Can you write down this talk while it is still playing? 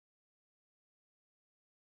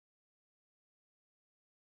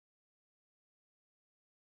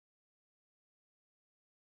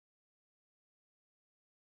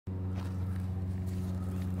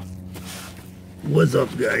What's up,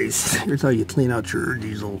 guys? Here's how you clean out your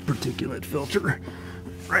diesel particulate filter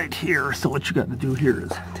right here. So what you got to do here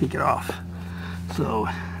is take it off. So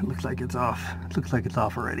it looks like it's off. It looks like it's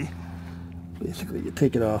off already. Basically, you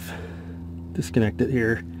take it off, disconnect it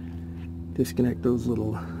here, disconnect those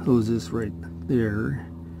little hoses right there.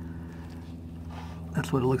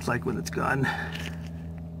 That's what it looks like when it's gone.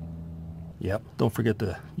 Yep, don't forget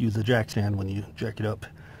to use the jack stand when you jack it up.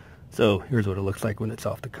 So here's what it looks like when it's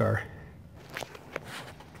off the car.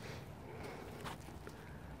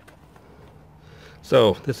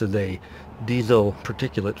 So this is a diesel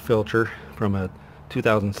particulate filter from a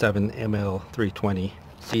 2007 ML 320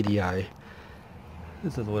 CDI.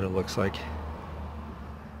 This is what it looks like.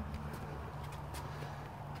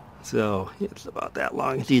 So it's about that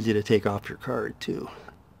long. It's easy to take off your card too.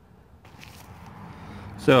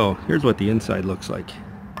 So here's what the inside looks like. You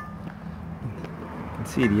can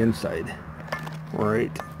see the inside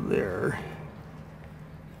right there.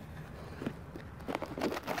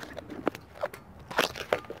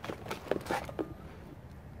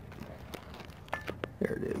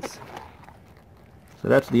 There it is. So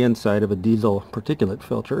that's the inside of a diesel particulate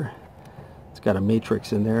filter. It's got a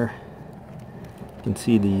matrix in there. You can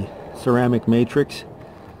see the ceramic matrix.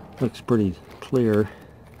 Looks pretty clear.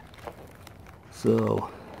 So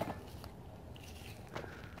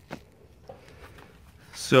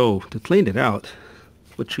to clean it out,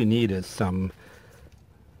 what you need is some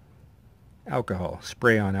alcohol,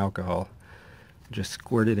 spray on alcohol. Just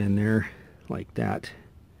squirt it in there like that.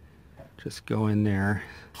 Just go in there,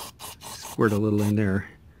 squirt a little in there,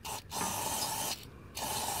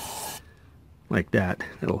 like that.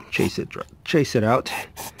 That'll chase it out.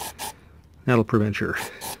 That'll prevent your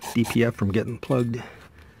DPF from getting plugged. A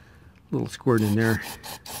little squirt in there,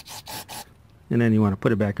 and then you want to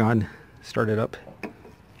put it back on, start it up.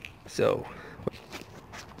 So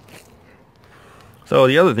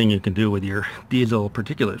the other thing you can do with your diesel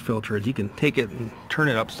particulate filter is you can take it and turn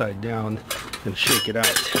it upside down and shake it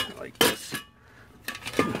out like this.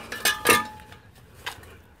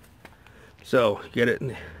 So get it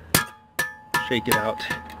and shake it out.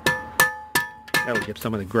 That'll get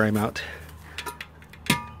some of the grime out.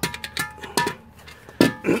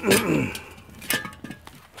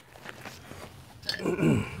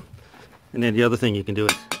 And then the other thing you can do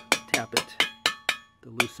is tap it to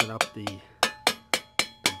loosen up the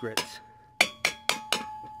grits.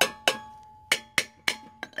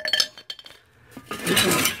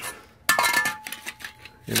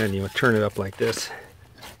 And then you turn it up like this,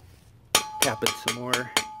 tap it some more.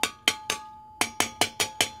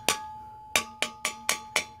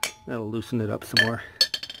 That'll loosen it up some more.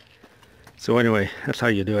 So anyway, that's how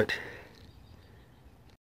you do it.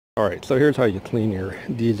 Alright, so here's how you clean your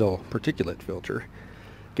diesel particulate filter.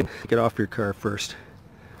 Get off your car first,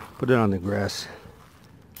 put it on the grass,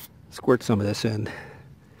 squirt some of this in.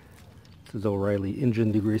 This is O'Reilly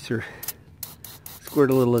engine degreaser.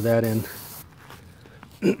 Squirt a little of that in.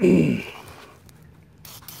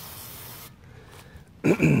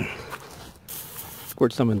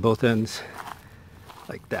 Squirt some in both ends,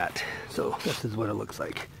 like that. So this is what it looks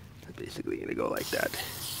like. It's basically going to go like that.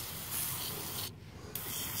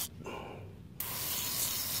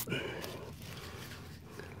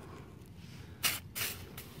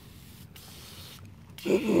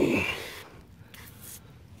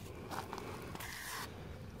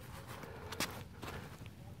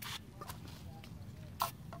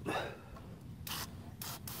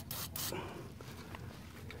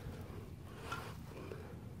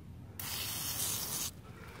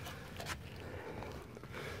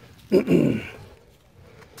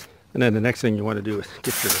 And then the next thing you want to do is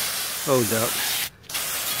get your hose out,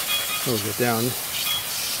 hose it down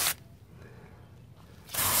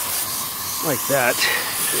like that.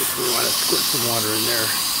 Basically, you want to squirt some water in there.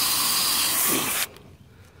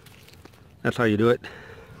 That's how you do it.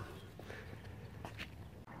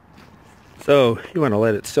 So you want to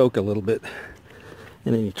let it soak a little bit,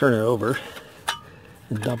 and then you turn it over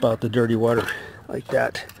and dump out the dirty water like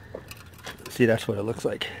that. See, that's what it looks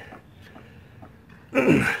like.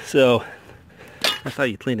 So that's how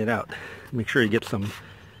you clean it out. Make sure you get some,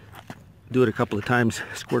 do it a couple of times,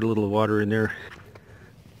 squirt a little water in there.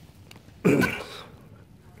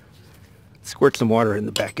 Squirt some water in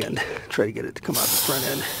the back end. Try to get it to come out the front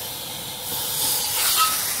end.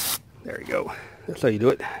 There you go. That's how you do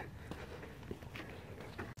it.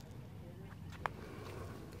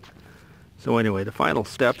 So anyway, the final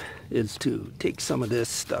step is to take some of this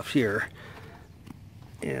stuff here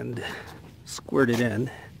and squirt it in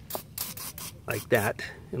like that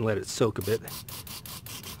and let it soak a bit.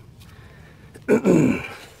 And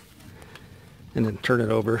then turn it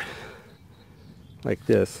over like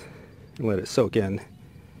this and let it soak in.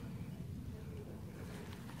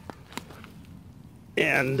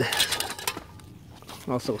 And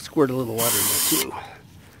also squirt a little water in there too.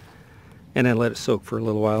 And then let it soak for a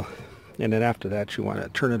little while. And then after that you want to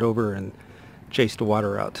turn it over and chase the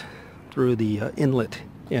water out through the inlet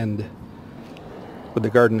end with the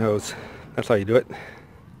garden hose. That's how you do it.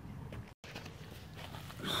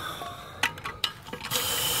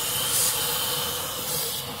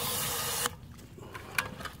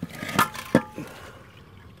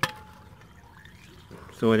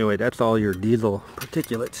 So anyway, that's all your diesel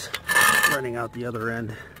particulates running out the other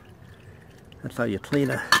end. That's how you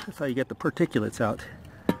clean it. That's how you get the particulates out.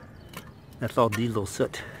 That's all diesel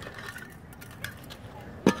soot.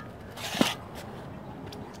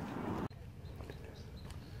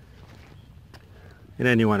 And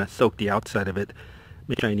then you want to soak the outside of it,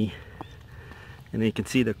 make it shiny. And then you can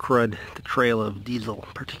see the crud, the trail of diesel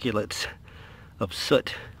particulates of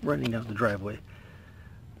soot running down the driveway.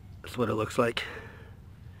 That's what it looks like.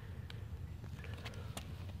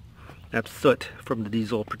 That's soot from the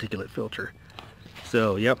diesel particulate filter.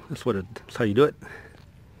 So yep, that's how you do it.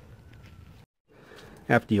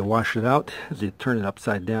 After you wash it out, you turn it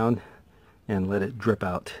upside down and let it drip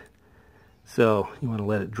out. So you want to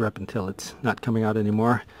let it drip until it's not coming out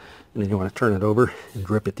anymore, and then you want to turn it over and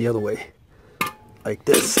drip it the other way, like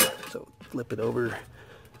this. So flip it over.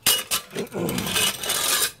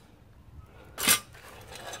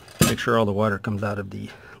 Make sure all the water comes out of the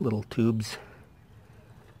little tubes,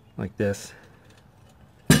 like this.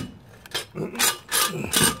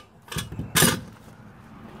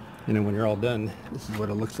 And then when you're all done, this is what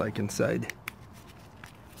it looks like inside.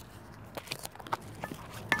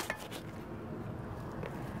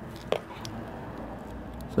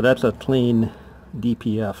 So that's a clean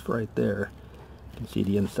DPF right there. You can see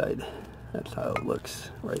the inside. That's how it looks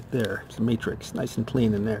right there. It's a matrix, nice and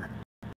clean in there.